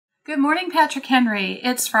Good morning, Patrick Henry.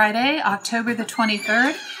 It's Friday, October the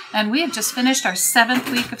 23rd, and we have just finished our 7th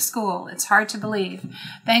week of school. It's hard to believe.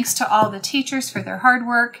 Thanks to all the teachers for their hard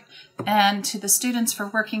work and to the students for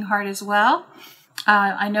working hard as well.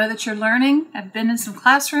 I know that you're learning. I've been in some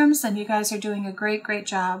classrooms, and you guys are doing a great, great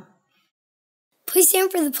job. Please stand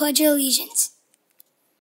for the Pledge of Allegiance.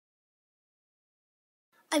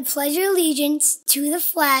 I pledge allegiance to the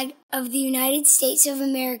flag of the United States of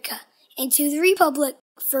America and to the republic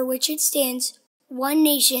for which it stands, one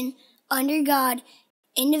nation, under God,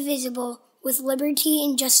 indivisible, with liberty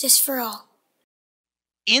and justice for all.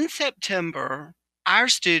 In September, our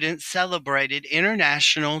students celebrated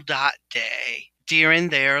International Dot Day during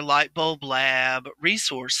their Lightbulb Lab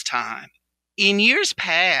resource time. In years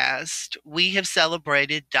past, we have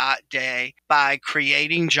celebrated Dot Day by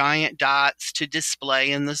creating giant dots to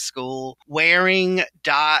display in the school, wearing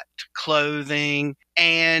dot clothing,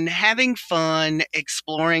 and having fun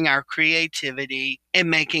exploring our creativity and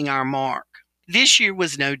making our mark. This year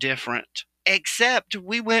was no different, except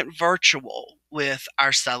we went virtual with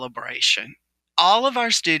our celebration. All of our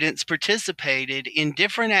students participated in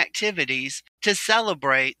different activities to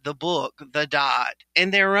celebrate the book, The Dot,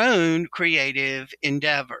 and their own creative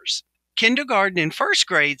endeavors. Kindergarten and first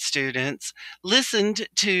grade students listened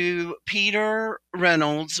to Peter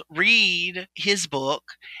Reynolds read his book,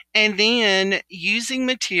 and then using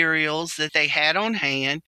materials that they had on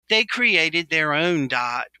hand, they created their own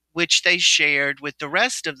dot, which they shared with the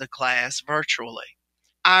rest of the class virtually.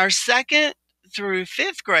 Our second through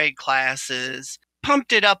 5th grade classes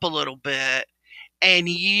pumped it up a little bit and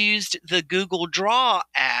used the Google Draw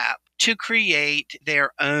app to create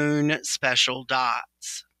their own special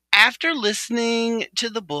dots. After listening to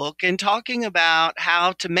the book and talking about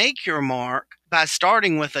how to make your mark by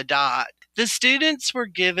starting with a dot, the students were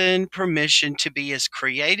given permission to be as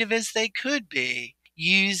creative as they could be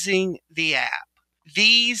using the app.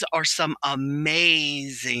 These are some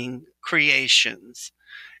amazing creations.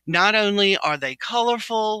 Not only are they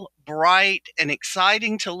colorful, bright, and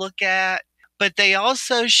exciting to look at, but they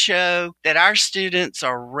also show that our students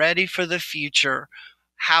are ready for the future,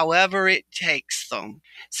 however it takes them.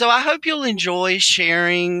 So I hope you'll enjoy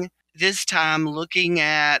sharing this time looking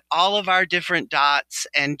at all of our different dots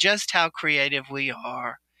and just how creative we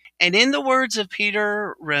are. And in the words of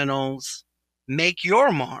Peter Reynolds, make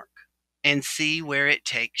your mark and see where it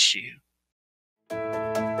takes you.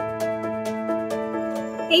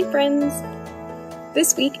 Hey friends!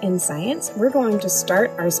 This week in science, we're going to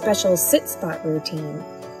start our special sit spot routine.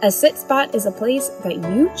 A sit spot is a place that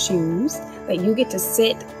you choose, that you get to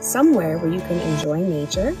sit somewhere where you can enjoy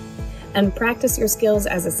nature and practice your skills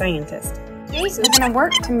as a scientist. We're going to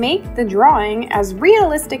work to make the drawing as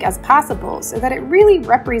realistic as possible so that it really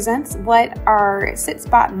represents what our sit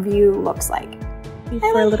spot view looks like.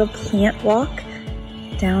 For a little plant walk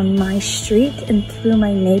down my street and through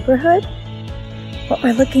my neighborhood. What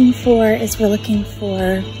we're looking for is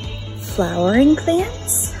flowering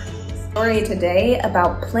plants. Story today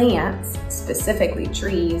about plants, specifically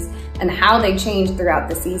trees, and how they change throughout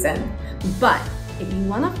the season. But if you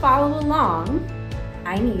want to follow along,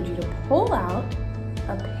 I need you to pull out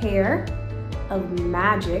a pair of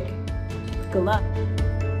magic gloves.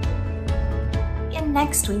 And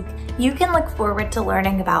next week, you can look forward to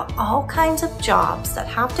learning about all kinds of jobs that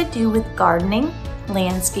have to do with gardening,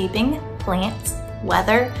 landscaping, plants,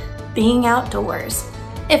 weather, being outdoors.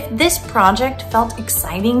 If this project felt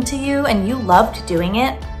exciting to you and you loved doing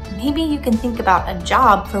it, maybe you can think about a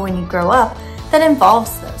job for when you grow up that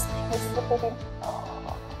involves those things.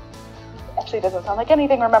 Actually doesn't sound like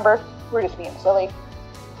anything, remember? We're just being silly.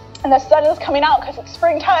 And the sun is coming out because it's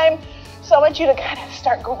springtime, so I want you to kind of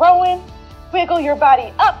start growing, wiggle your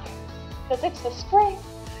body up, because it's the spring,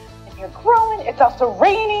 and you're growing. It's also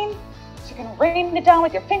raining, so you can rain it down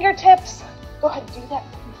with your fingertips. Go ahead and do that.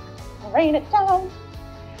 Rain it down.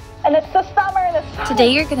 And it's the summer and the sun. Today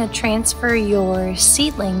you're going to transfer your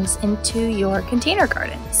seedlings into your container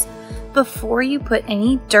gardens. Before you put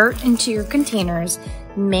any dirt into your containers,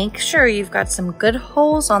 make sure you've got some good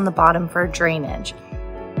holes on the bottom for drainage.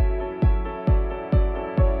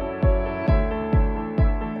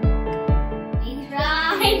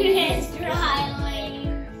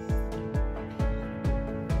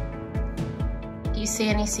 Do you see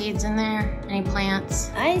any seeds in there? Any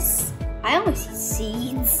plants? I only see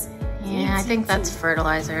seeds. Yeah, I think that's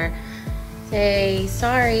fertilizer. Say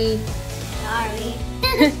sorry. Sorry.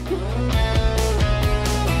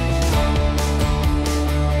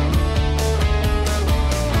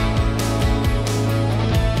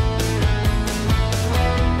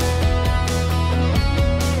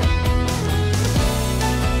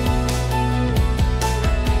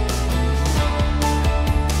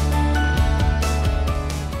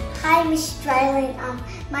 drawing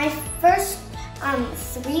my first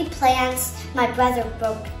 3 plants. My brother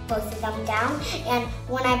broke both of them down, and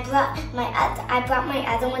when I brought my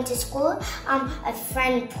other one to school, a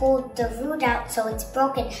friend pulled the root out, so it's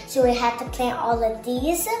broken. So we had to plant all of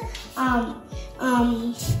these. And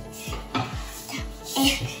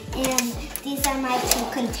these are my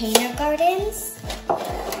 2 container gardens.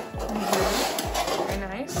 Very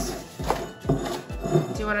nice.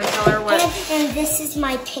 Do you want to tell her what? And this is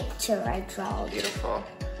my picture I draw. Beautiful.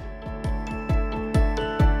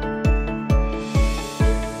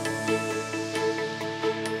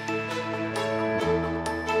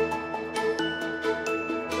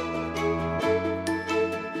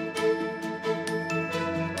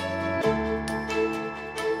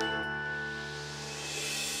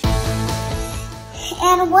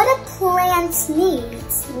 And what a plant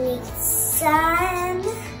needs sun,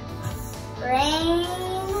 rain,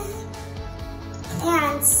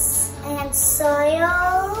 and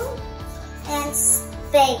soil, and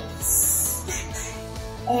space,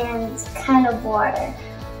 and kind of water.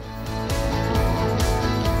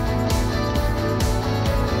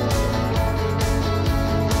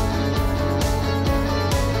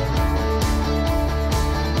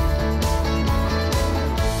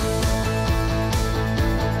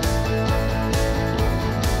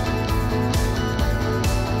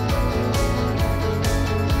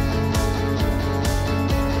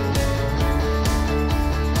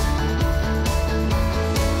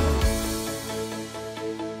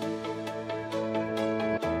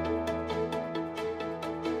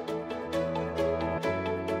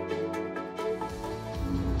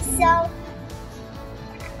 So,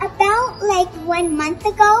 about like 1 month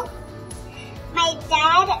ago, my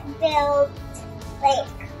dad built like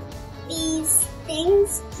these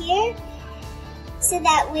things here so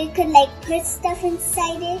that we could like put stuff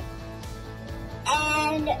inside it.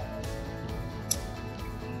 And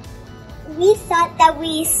we thought that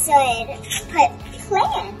we should put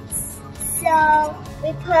plants. So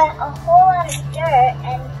we put a whole lot of dirt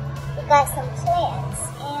and we got some plants.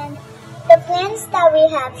 And the plants that we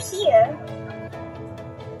have here,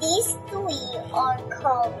 these 3 are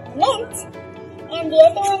called mint, and the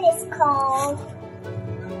other one is called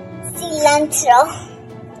cilantro.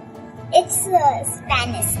 It's a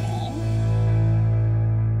Spanish name.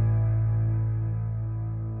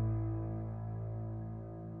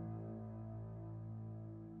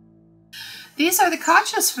 These are the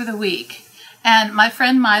kachas for the week. And my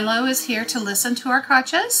friend Milo is here to listen to our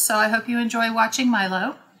kachas, so I hope you enjoy watching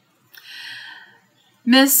Milo.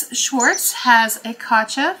 Ms. Schwartz has a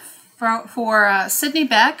kacha for Sydney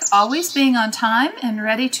Beck, always being on time and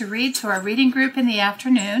ready to read to our reading group in the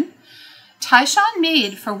afternoon. Tyshawn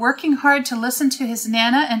Mead for working hard to listen to his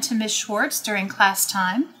Nana and to Ms. Schwartz during class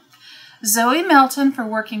time. Zoe Melton for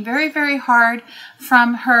working very, very hard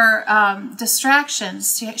from her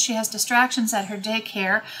distractions. She has distractions at her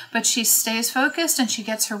daycare, but she stays focused and she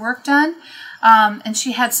gets her work done. And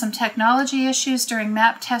she had some technology issues during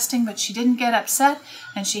map testing, but she didn't get upset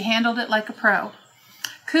and she handled it like a pro.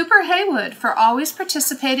 Cooper Haywood for always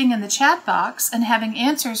participating in the chat box and having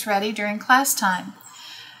answers ready during class time.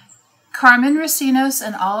 Carmen Racinos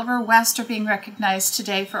and Oliver West are being recognized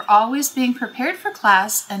today for always being prepared for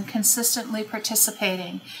class and consistently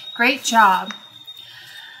participating. Great job.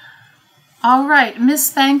 All right, Ms.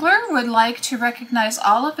 Spangler would like to recognize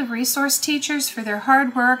all of the resource teachers for their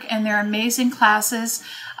hard work and their amazing classes.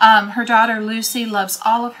 Her daughter Lucy loves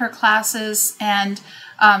all of her classes, and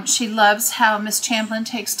she loves how Ms. Chamblin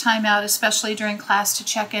takes time out, especially during class, to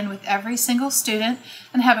check in with every single student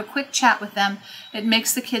and have a quick chat with them. It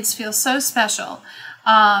makes the kids feel so special.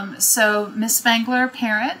 So Ms. Spangler,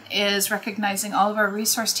 parent, is recognizing all of our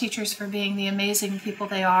resource teachers for being the amazing people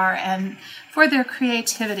they are and for their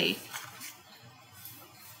creativity.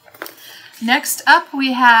 Next up,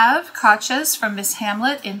 we have kachas from Miss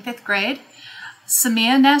Hamlet in 5th grade.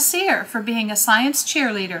 Samia Nasir for being a science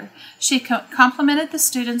cheerleader. She complimented the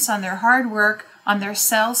students on their hard work on their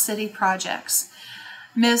Cell City projects.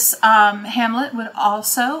 Miss Hamlet would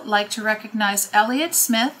also like to recognize Elliot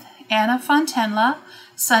Smith, Anna Fontenla,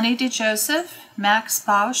 Sunny DeJoseph, Max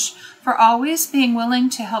Bausch for always being willing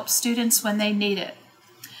to help students when they need it.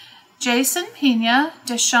 Jason Pena,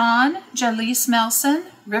 Deshawn, Jalise Melson,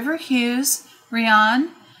 River Hughes, Rian,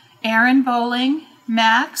 Aaron Bowling,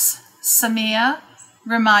 Max, Samia,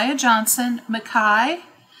 Ramaya Johnson, Makai,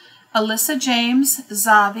 Alyssa James,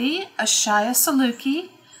 Zavi, Ashaya Saluki,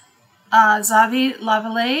 Zavi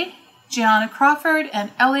Lavallee, Gianna Crawford,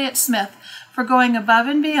 and Elliot Smith for going above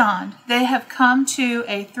and beyond. They have come to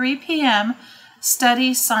a 3 p.m.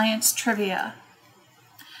 study science trivia.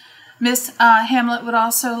 Miss Hamlet would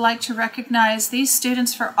also like to recognize these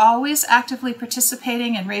students for always actively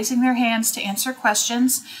participating and raising their hands to answer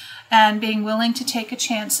questions and being willing to take a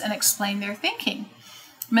chance and explain their thinking.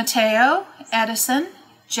 Mateo, Edison,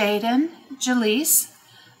 Jaden, Jaleese,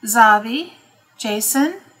 Zavi,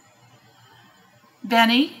 Jason,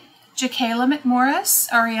 Benny, Jakayla McMorris,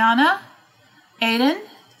 Ariana, Aiden,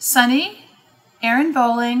 Sunny, Aaron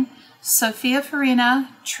Bowling, Sophia Farina,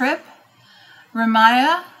 Tripp,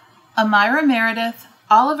 Ramaya, Amira Meredith,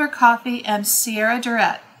 Oliver Coffey, and Sierra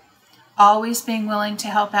Durrett, always being willing to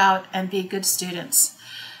help out and be good students.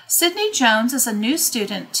 Sydney Jones is a new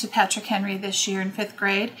student to Patrick Henry this year in 5th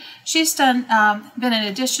grade. She's been an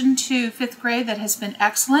addition to 5th grade that has been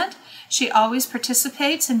excellent. She always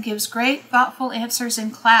participates and gives great, thoughtful answers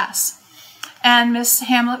in class. And Miss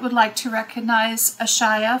Hamlet would like to recognize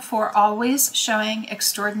Ashaya for always showing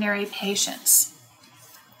extraordinary patience.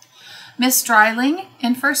 Miss Drieling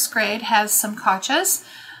in 1st grade has some kachas.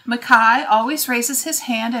 Makai always raises his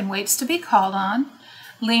hand and waits to be called on.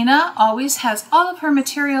 Lena always has all of her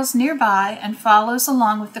materials nearby and follows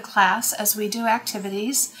along with the class as we do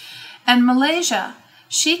activities. And Malaysia,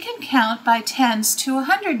 she can count by tens to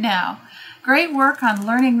 100 now. Great work on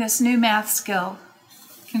learning this new math skill.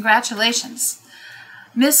 Congratulations.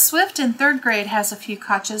 Miss Swift in 3rd grade has a few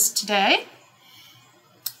kachas today.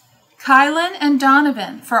 Kylan and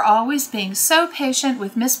Donovan for always being so patient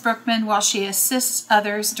with Miss Brookman while she assists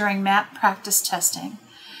others during map practice testing.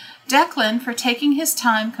 Declan for taking his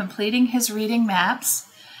time completing his reading maps,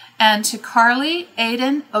 and to Carly,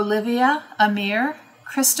 Aiden, Olivia, Amir,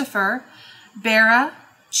 Christopher, Bera,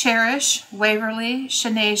 Cherish, Waverly,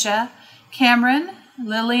 Shanasia, Cameron,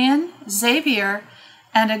 Lillian, Xavier,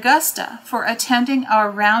 and Augusta for attending our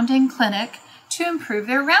rounding clinic to improve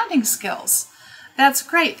their rounding skills. That's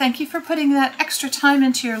great. Thank you for putting that extra time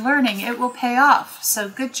into your learning. It will pay off. So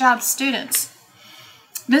good job, students.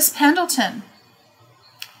 Miss Pendleton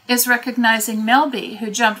is recognizing Melby,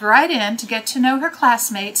 who jumped right in to get to know her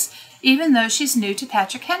classmates, even though she's new to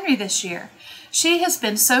Patrick Henry this year. She has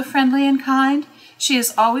been so friendly and kind. She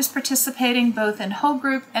is always participating both in whole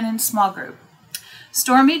group and in small group.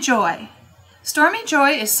 Stormy Joy. Stormy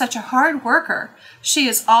Joy is such a hard worker. She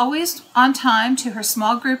is always on time to her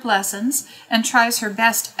small group lessons and tries her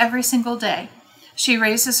best every single day. She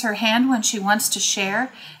raises her hand when she wants to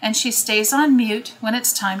share, and she stays on mute when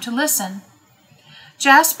it's time to listen.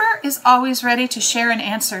 Jasper is always ready to share an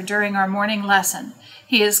answer during our morning lesson.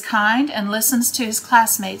 He is kind and listens to his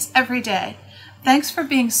classmates every day. Thanks for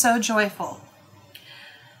being so joyful.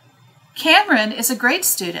 Cameron is a great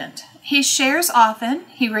student. He shares often,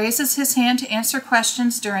 he raises his hand to answer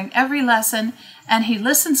questions during every lesson, and he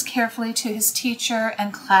listens carefully to his teacher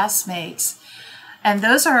and classmates. And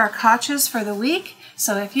those are our kachas for the week.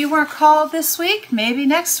 So if you weren't called this week, maybe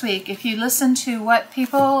next week, if you listen to what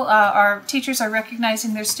people, our teachers are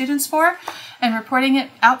recognizing their students for and reporting it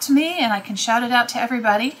out to me, and I can shout it out to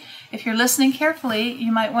everybody. If you're listening carefully,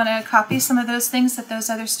 you might want to copy some of those things that those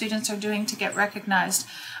other students are doing to get recognized.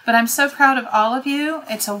 But I'm so proud of all of you.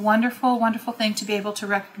 It's a wonderful, wonderful thing to be able to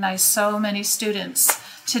recognize so many students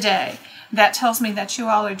today. That tells me that you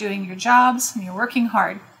all are doing your jobs and you're working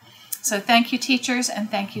hard. So thank you, teachers, and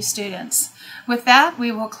thank you, students. With that,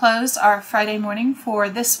 we will close our Friday morning for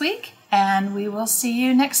this week, and we will see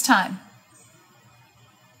you next time.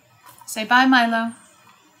 Say bye, Milo.